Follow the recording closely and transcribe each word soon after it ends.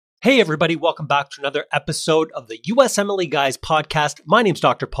Hey everybody, welcome back to another episode of the USMLE Guys podcast. My name's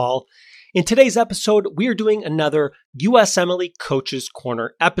Dr. Paul. In today's episode, we are doing another USMLE Coaches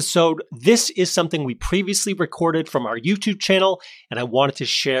Corner episode. This is something we previously recorded from our YouTube channel, and I wanted to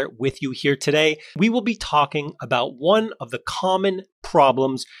share with you here today. We will be talking about one of the common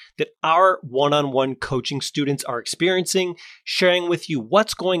problems that our one-on-one coaching students are experiencing, sharing with you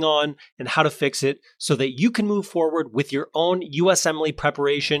what's going on and how to fix it so that you can move forward with your own USMLE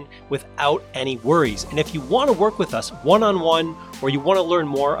preparation without any worries. And if you want to work with us one-on-one, or you want to learn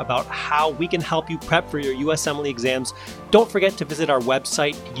more about how we can help you prep for your USMLE exams, don't forget to visit our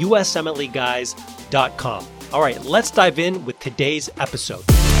website, usmleguys.com. All right, let's dive in with today's episode.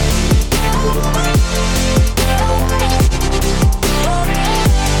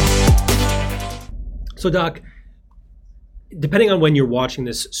 So Doc, depending on when you're watching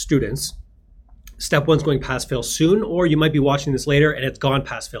this, students, step one's going pass-fail soon, or you might be watching this later and it's gone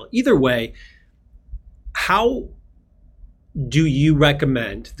pass-fail. Either way, how do you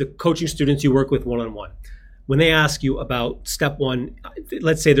recommend the coaching students you work with one-on-one, when they ask you about step one,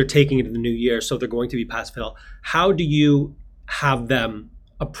 let's say they're taking it in the new year, so they're going to be pass-fail, how do you have them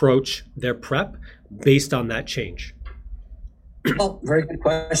approach their prep based on that change? Well, very good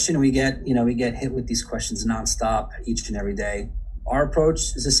question. We get hit with these questions nonstop each and every day. Our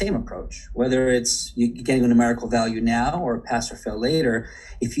approach is the same approach, whether it's you getting a numerical value now or a pass or fail later.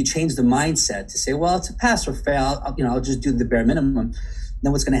 If you change the mindset to say, well, it's a pass or fail, I'll just do the bare minimum.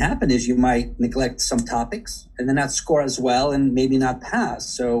 Then what's going to happen is you might neglect some topics and then not score as well and maybe not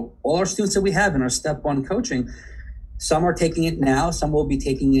pass. So all our students that we have in our step one coaching, some are taking it now, some will be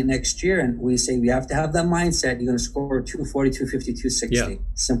taking it next year. And we say we have to have that mindset. You're going to score 240, 250, 260. Yeah.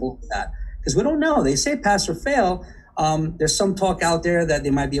 Simple as that. Because we don't know. They say pass or fail. There's some talk out there that they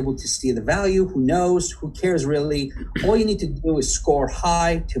might be able to see the value. Who knows? Who cares really? All you need to do is score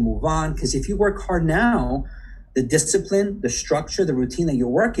high to move on. Because if you work hard now, the discipline, the structure, the routine that you're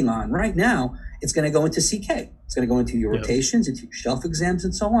working on right now, it's going to go into CK. It's going to go into your rotations, into your shelf exams,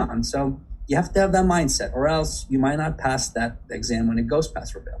 and so on. So you have to have that mindset, or else you might not pass that exam when it goes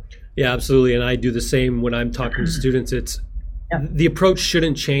pass or fail. Yeah, absolutely. And I do the same when I'm talking to students. The approach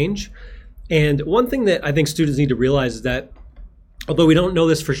shouldn't change. And one thing that I think students need to realize is that, although we don't know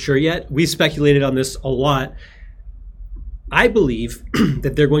this for sure yet, we speculated on this a lot. I believe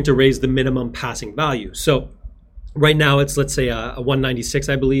that they're going to raise the minimum passing value. So right now it's, let's say, a 196,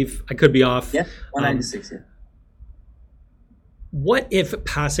 I believe. I could be off. Yeah, 196, What if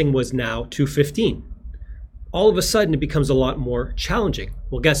passing was now 215? All of a sudden, it becomes a lot more challenging.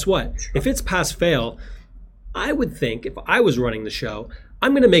 Well, guess what? If it's pass-fail, I would think, if I was running the show,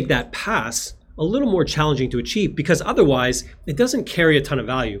 I'm going to make that pass a little more challenging to achieve, because otherwise it doesn't carry a ton of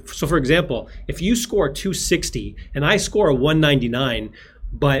value. So for example, if you score 260 and I score a 199,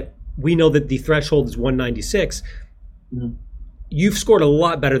 but we know that the threshold is 196, you've scored a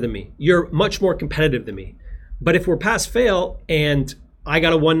lot better than me. You're much more competitive than me. But if we're pass fail and I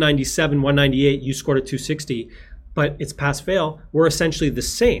got a 197, 198, you scored a 260, but it's pass fail, we're essentially the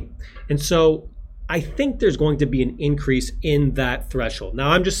same. And so I think there's going to be an increase in that threshold.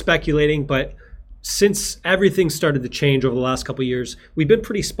 Now, I'm just speculating, but since everything started to change over the last couple of years, we've been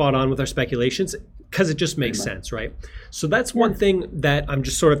pretty spot on with our speculations because it just makes sense, right? So that's one thing that I'm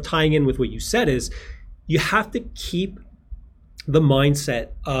just sort of tying in with what you said is you have to keep the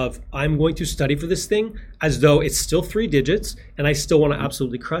mindset of I'm going to study for this thing as though it's still 3 digits and I still want to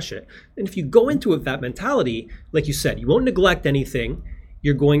absolutely crush it. And if you go into it with that mentality, like you said, you won't neglect anything.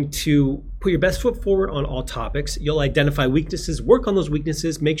 You're going to put your best foot forward on all topics. You'll identify weaknesses, work on those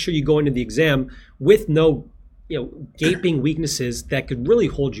weaknesses, make sure you go into the exam with no gaping weaknesses that could really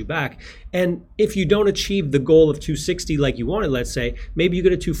hold you back. And if you don't achieve the goal of 260 like you wanted, let's say, maybe you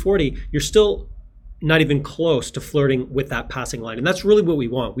get a 240, you're still not even close to flirting with that passing line. And that's really what we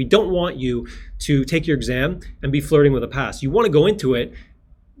want. We don't want you to take your exam and be flirting with a pass. You want to go into it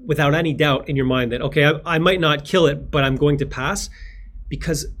without any doubt in your mind that, okay, I might not kill it, but I'm going to pass.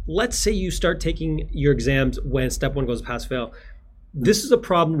 Because let's say you start taking your exams when step one goes pass fail. This is a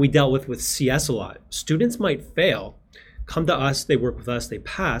problem we dealt with CS a lot. Students might fail, come to us, they work with us, they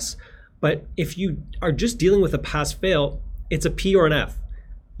pass. But if you are just dealing with a pass fail, it's a P or an F.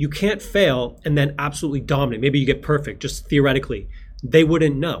 You can't fail and then absolutely dominate. Maybe you get perfect, just theoretically. They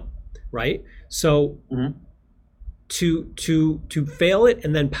wouldn't know, right? So to fail it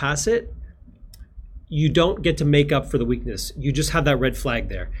and then pass it, you don't get to make up for the weakness. You just have that red flag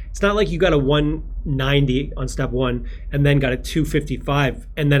there. It's not like you got a 190 on step one and then got a 255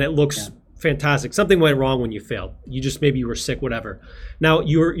 and then it looks fantastic. Something went wrong when you failed. Maybe you were sick, whatever. Now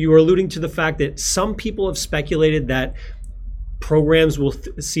you were alluding to the fact that some people have speculated that programs will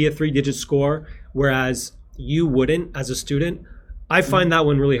see a 3-digit score, whereas you wouldn't as a student. I find that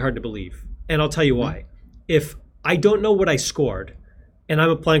one really hard to believe. And I'll tell you why. If I don't know what I scored and I'm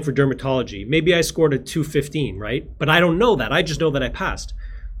applying for dermatology, maybe I scored a 215, right? But I don't know that. I just know that I passed.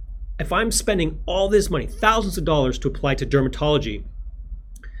 If I'm spending all this money, thousands of dollars to apply to dermatology,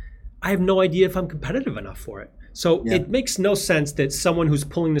 I have no idea if I'm competitive enough for it. So it makes no sense that someone who's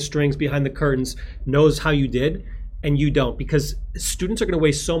pulling the strings behind the curtains knows how you did and you don't, because students are going to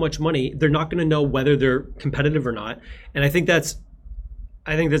waste so much money. They're not going to know whether they're competitive or not. And I think that's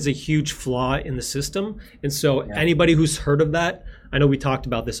a huge flaw in the system. And so anybody who's heard of that, I know we talked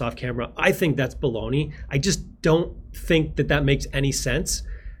about this off camera, I think that's baloney. I just don't think that makes any sense.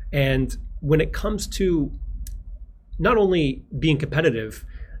 And when it comes to not only being competitive,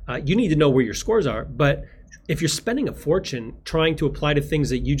 you need to know where your scores are, but if you're spending a fortune trying to apply to things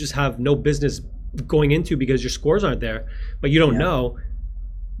that you just have no business going into because your scores aren't there, but you don't know,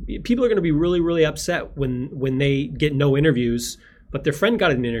 people are going to be really, really upset when they get no interviews, but their friend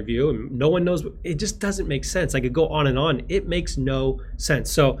got an interview and no one knows. It just doesn't make sense. I could go on and on. It makes no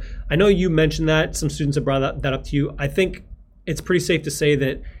sense. So I know you mentioned that. Some students have brought that up to you. I think it's pretty safe to say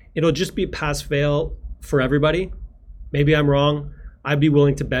that it'll just be pass-fail for everybody. Maybe I'm wrong. I'd be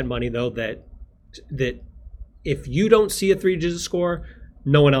willing to bet money, though, that if you don't see a 3-digit score,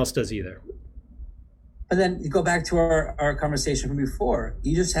 no one else does either. And then you go back to our conversation from before.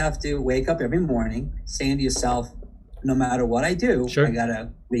 You just have to wake up every morning saying to yourself, no matter what I do, I got to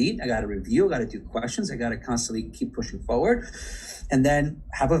read, I got to review, I got to do questions, I got to constantly keep pushing forward, and then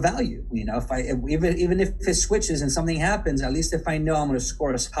have a value. You know, even if it switches and something happens, at least if I know I'm going to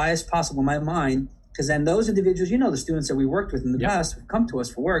score as high as possible in my mind, because then those individuals, the students that we worked with in the past who've come to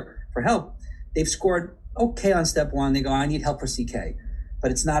us for work, for help, they've scored okay on step 1. They go, I need help for CK. But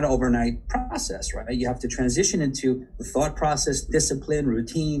it's not an overnight process, right? You have to transition into the thought process, discipline,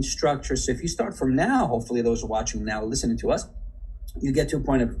 routine, structure. So if you start from now, hopefully those are watching now, listening to us, you get to a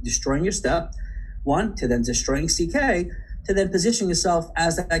point of destroying your step 1, to then destroying CK, to then positioning yourself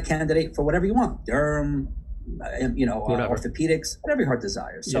as that candidate for whatever you want, derm, orthopedics, whatever your heart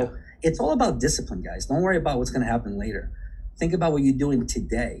desires. So it's all about discipline, guys. Don't worry about what's going to happen later. Think about what you're doing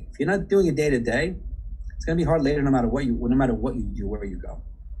today. If you're not doing it day to day, it's going to be hard later, no matter what you do, where you go.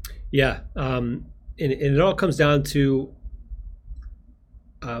 Yeah. And it all comes down to,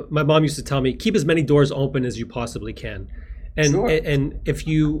 my mom used to tell me, keep as many doors open as you possibly can. And, and if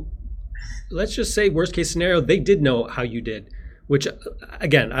you, let's just say worst case scenario, they did know how you did, which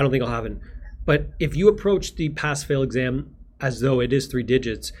again, I don't think will happen. But if you approach the pass-fail exam as though it is 3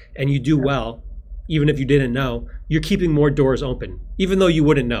 digits and you do well, even if you didn't know, you're keeping more doors open, even though you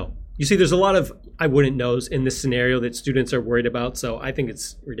wouldn't know. You see, there's a lot of I wouldn't knows in this scenario that students are worried about, so I think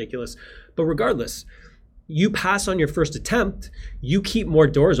it's ridiculous. But regardless, you pass on your first attempt, you keep more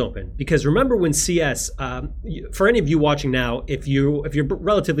doors open. Because remember when CS, for any of you watching now, if you're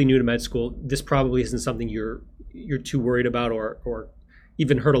relatively new to med school, this probably isn't something you're too worried about or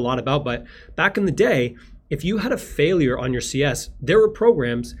even heard a lot about. But back in the day, if you had a failure on your CS, there were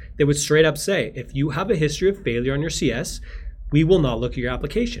programs that would straight up say, if you have a history of failure on your CS, we will not look at your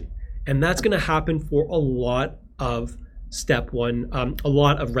application. And that's going to happen for a lot of step 1, a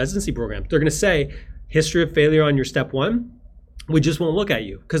lot of residency programs. They're going to say, history of failure on your step 1, we just won't look at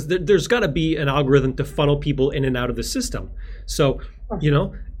you, because there's got to be an algorithm to funnel people in and out of the system. So,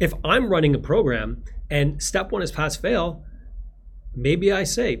 if I'm running a program and step 1 is pass fail, maybe I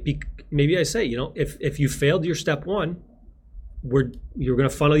say, if you failed your step 1, you're going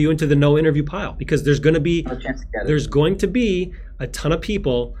to funnel you into the no interview pile, because there's going to be a ton of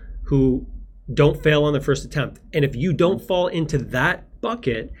people who don't fail on the first attempt. And if you don't fall into that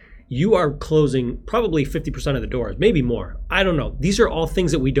bucket, you are closing probably 50% of the doors, maybe more. I don't know. These are all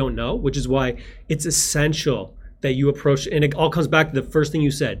things that we don't know, which is why it's essential that you approach, and it all comes back to the first thing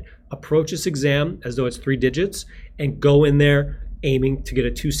you said, approach this exam as though it's 3 digits and go in there aiming to get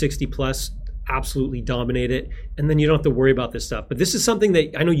a 260 plus, absolutely dominate it, and then you don't have to worry about this stuff. But this is something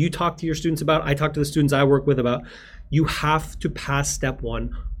that I know you talk to your students about, I talk to the students I work with about. You have to pass step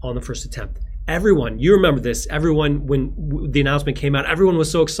 1 on the first attempt. Everyone, you remember this, everyone, when the announcement came out, everyone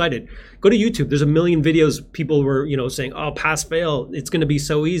was so excited. Go to YouTube, there's a million videos, people were saying, oh, pass fail, it's going to be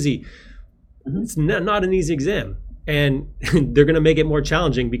so easy. It's not an easy exam, and they're going to make it more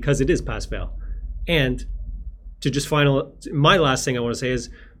challenging because it is pass fail. And my last thing I want to say is,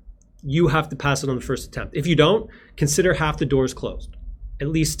 you have to pass it on the first attempt. If you don't, consider half the doors closed. At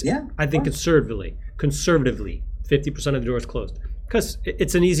least, I think conservatively, 50% of the doors closed. Because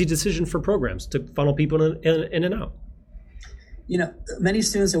it's an easy decision for programs to funnel people in and out. Many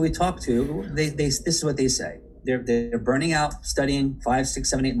students that we talk to, this is what they say. they're burning out studying 5, 6,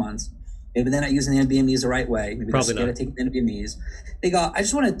 7, 8 months. Maybe they're not using the NBMEs the right way. Maybe they're scared to take the NBMEs. They go, I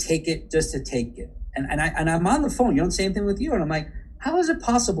just want to take it just to take it. And I'm on the phone. You don't say anything with you. And I'm like, how is it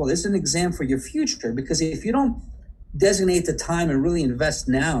possible? This is an exam for your future. Because if you don't designate the time and really invest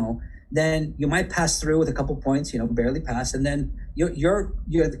now, then you might pass through with a couple points, barely pass. And then your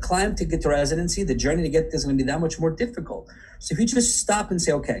the climb to get to residency, the journey to get there is going to be that much more difficult. So if you just stop and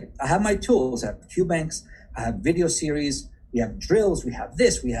say, okay, I have my tools, I have QBanks, I have video series, we have drills, we have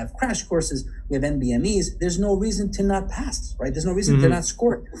this, we have crash courses, we have NBMEs. There's no reason to not pass, right? There's no reason to not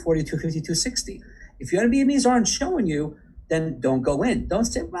score 240, 250, 260. If your NBMEs aren't showing you, then don't go in. Don't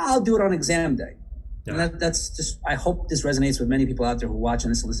say, well, I'll do it on exam day. Yeah. And that's just, I hope this resonates with many people out there who watch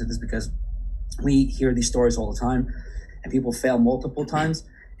and listen to this, because we hear these stories all the time and people fail multiple times.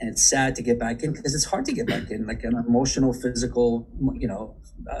 And it's sad to get back in, because it's hard to get back in, like an emotional, physical,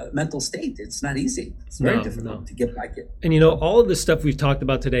 mental state. It's not easy. It's very difficult to get back in. And all of this stuff we've talked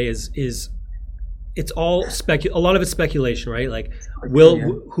about today is it's all a lot of it's speculation, right? Like, will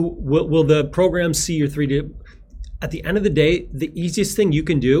the program see your 3D? At the end of the day, the easiest thing you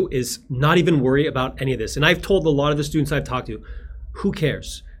can do is not even worry about any of this. And I've told a lot of the students I've talked to, who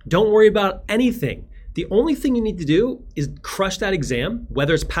cares? Don't worry about anything. The only thing you need to do is crush that exam,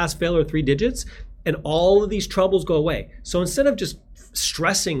 whether it's pass, fail, or 3 digits, and all of these troubles go away. So instead of just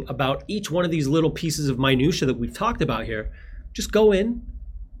stressing about each one of these little pieces of minutia that we've talked about here, just go in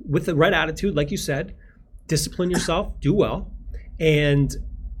with the right attitude, like you said, discipline yourself, do well, and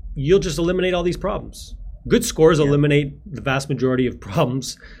you'll just eliminate all these problems. Good scores eliminate the vast majority of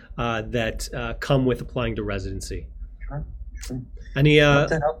problems that come with applying to residency. Sure. Any I hope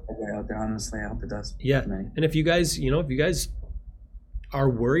that helps out there, honestly. I hope it does. Yeah. And if you guys, are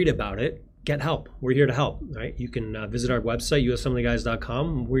worried about it, get help. We're here to help, right? You can visit our website,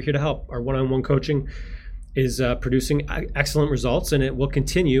 USMLEguys.com. We're here to help. Our one-on-one coaching is producing excellent results, and it will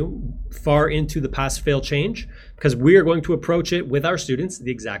continue far into the pass-fail change, because we are going to approach it with our students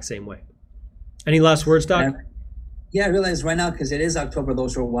the exact same way. Any last words, Doc? Yeah, I realize right now, because it is October,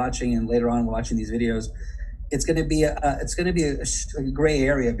 those who are watching and later on watching these videos, it's going to be a gray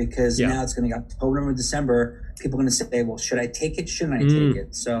area, because now it's going to be October, November, December. People are going to say, well, should I take it? Shouldn't I take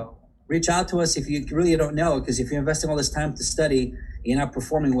it? So reach out to us if you really don't know, because if you're investing all this time to study, you're not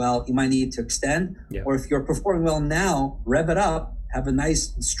performing well, you might need to extend. Yeah. Or if you're performing well now, rev it up, have a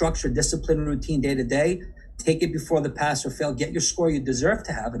nice structured, disciplined routine day to day, take it before the pass or fail, get your score you deserve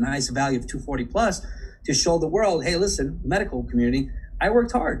to have, a nice value of 240 plus, to show the world, hey, listen, medical community, I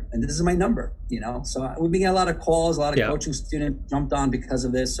worked hard and this is my number, So we've been getting a lot of calls, a lot of coaching students jumped on because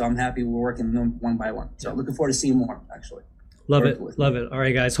of this. So I'm happy we're working them one by one. So looking forward to seeing more, actually. Love it. All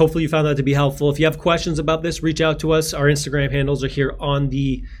right, guys. Hopefully you found that to be helpful. If you have questions about this, reach out to us. Our Instagram handles are here on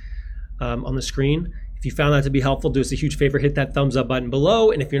the screen. If you found that to be helpful, do us a huge favor, hit that thumbs up button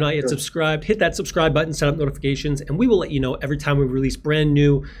below. And if you're not yet subscribed, hit that subscribe button, set up notifications, and we will let you know every time we release brand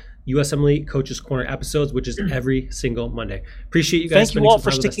new USMLE Coaches Corner episodes, which is every single Monday. Appreciate you guys. Thank you all for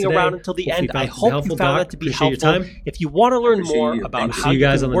sticking around until the end. I hope you found that to be helpful. If you want to learn more about how you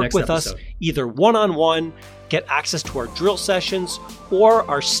can work with us, either one-on-one, get access to our drill sessions, or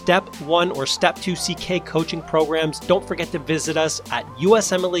our Step 1 or Step 2 CK coaching programs, don't forget to visit us at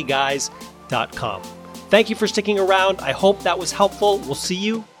USMLEguys.com. Thank you for sticking around. I hope that was helpful. We'll see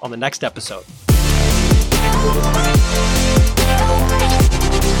you on the next episode.